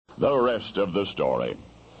The rest of the story.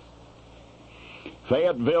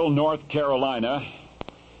 Fayetteville, North Carolina,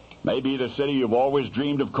 may be the city you've always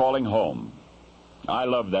dreamed of calling home. I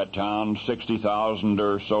love that town, 60,000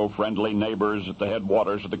 or so friendly neighbors at the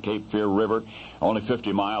headwaters of the Cape Fear River, only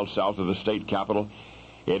 50 miles south of the state capital.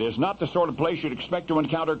 It is not the sort of place you'd expect to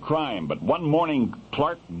encounter crime, but one morning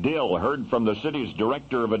Clark Dill heard from the city's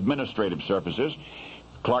Director of Administrative Services.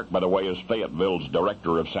 Clark, by the way, is Fayetteville's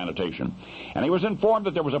Director of Sanitation. And he was informed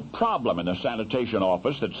that there was a problem in the sanitation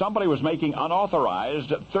office, that somebody was making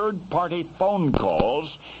unauthorized third-party phone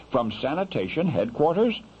calls from sanitation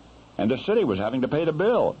headquarters, and the city was having to pay the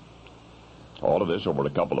bill. All of this over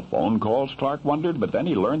a couple of phone calls, Clark wondered, but then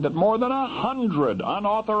he learned that more than 100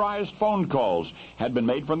 unauthorized phone calls had been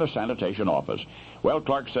made from the sanitation office. Well,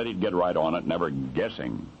 Clark said he'd get right on it, never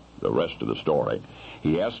guessing the rest of the story.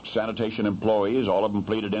 He asked sanitation employees. All of them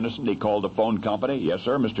pleaded innocent. He called the phone company. Yes,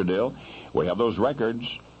 sir, Mr. Dill. We have those records.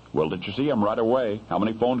 Well, did you see them right away? How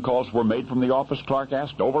many phone calls were made from the office, Clark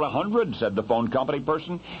asked. Over 100, said the phone company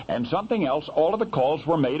person. And something else, all of the calls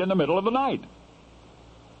were made in the middle of the night.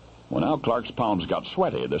 Well, now Clark's palms got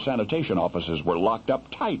sweaty. The sanitation offices were locked up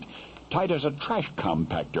tight as a trash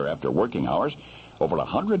compactor after working hours. Over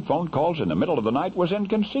 100 phone calls in the middle of the night was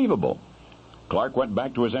inconceivable. Clark went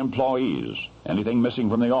back to his employees. Anything missing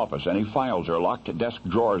from the office? Any files or locked desk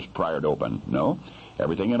drawers pried open? No.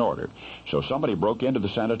 Everything in order. So somebody broke into the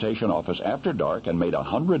sanitation office after dark and made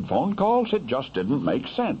 100 phone calls? It just didn't make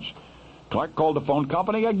sense. Clark called the phone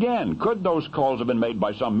company again. Could those calls have been made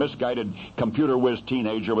by some misguided computer whiz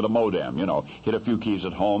teenager with a modem? You know, hit a few keys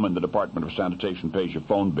at home and the Department of Sanitation pays your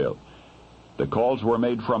phone bill. The calls were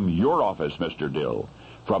made from your office, Mr. Dill.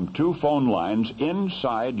 From 2 phone lines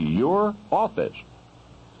inside your office.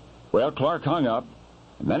 Well, Clark hung up,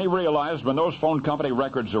 and then he realized when those phone company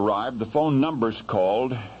records arrived, the phone numbers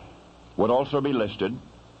called would also be listed.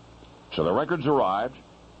 So the records arrived,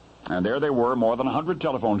 and there they were, more than 100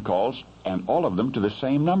 telephone calls, and all of them to the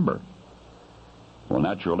same number. Well,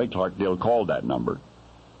 naturally, Clark Dill called that number.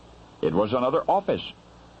 It was another office,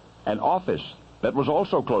 an office that was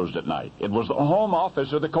also closed at night. It was the home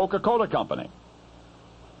office of the Coca-Cola Company.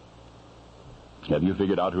 Have you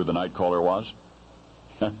figured out who the night caller was?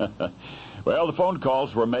 Well, the phone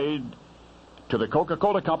calls were made to the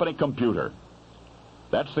Coca-Cola Company computer.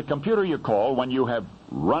 That's the computer you call when you have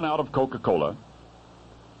run out of Coca-Cola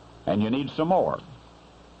and you need some more.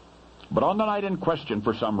 But on the night in question,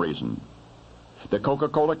 for some reason, the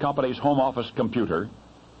Coca-Cola Company's home office computer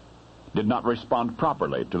did not respond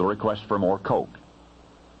properly to the request for more Coke.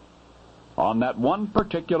 On that one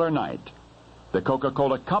particular night, the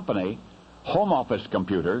Coca-Cola Company home office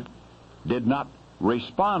computer did not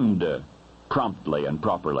respond promptly and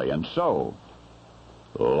properly, and so,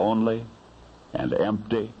 lonely and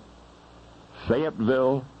empty,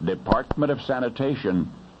 Fayetteville Department of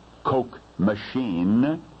Sanitation Coke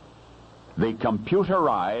machine, the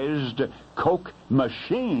computerized Coke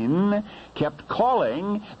machine, kept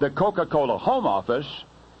calling the Coca-Cola home office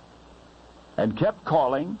and kept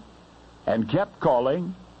calling and kept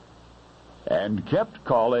calling and kept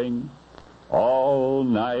calling all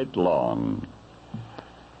night long.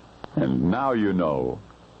 And now you know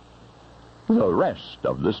the rest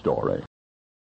of the story.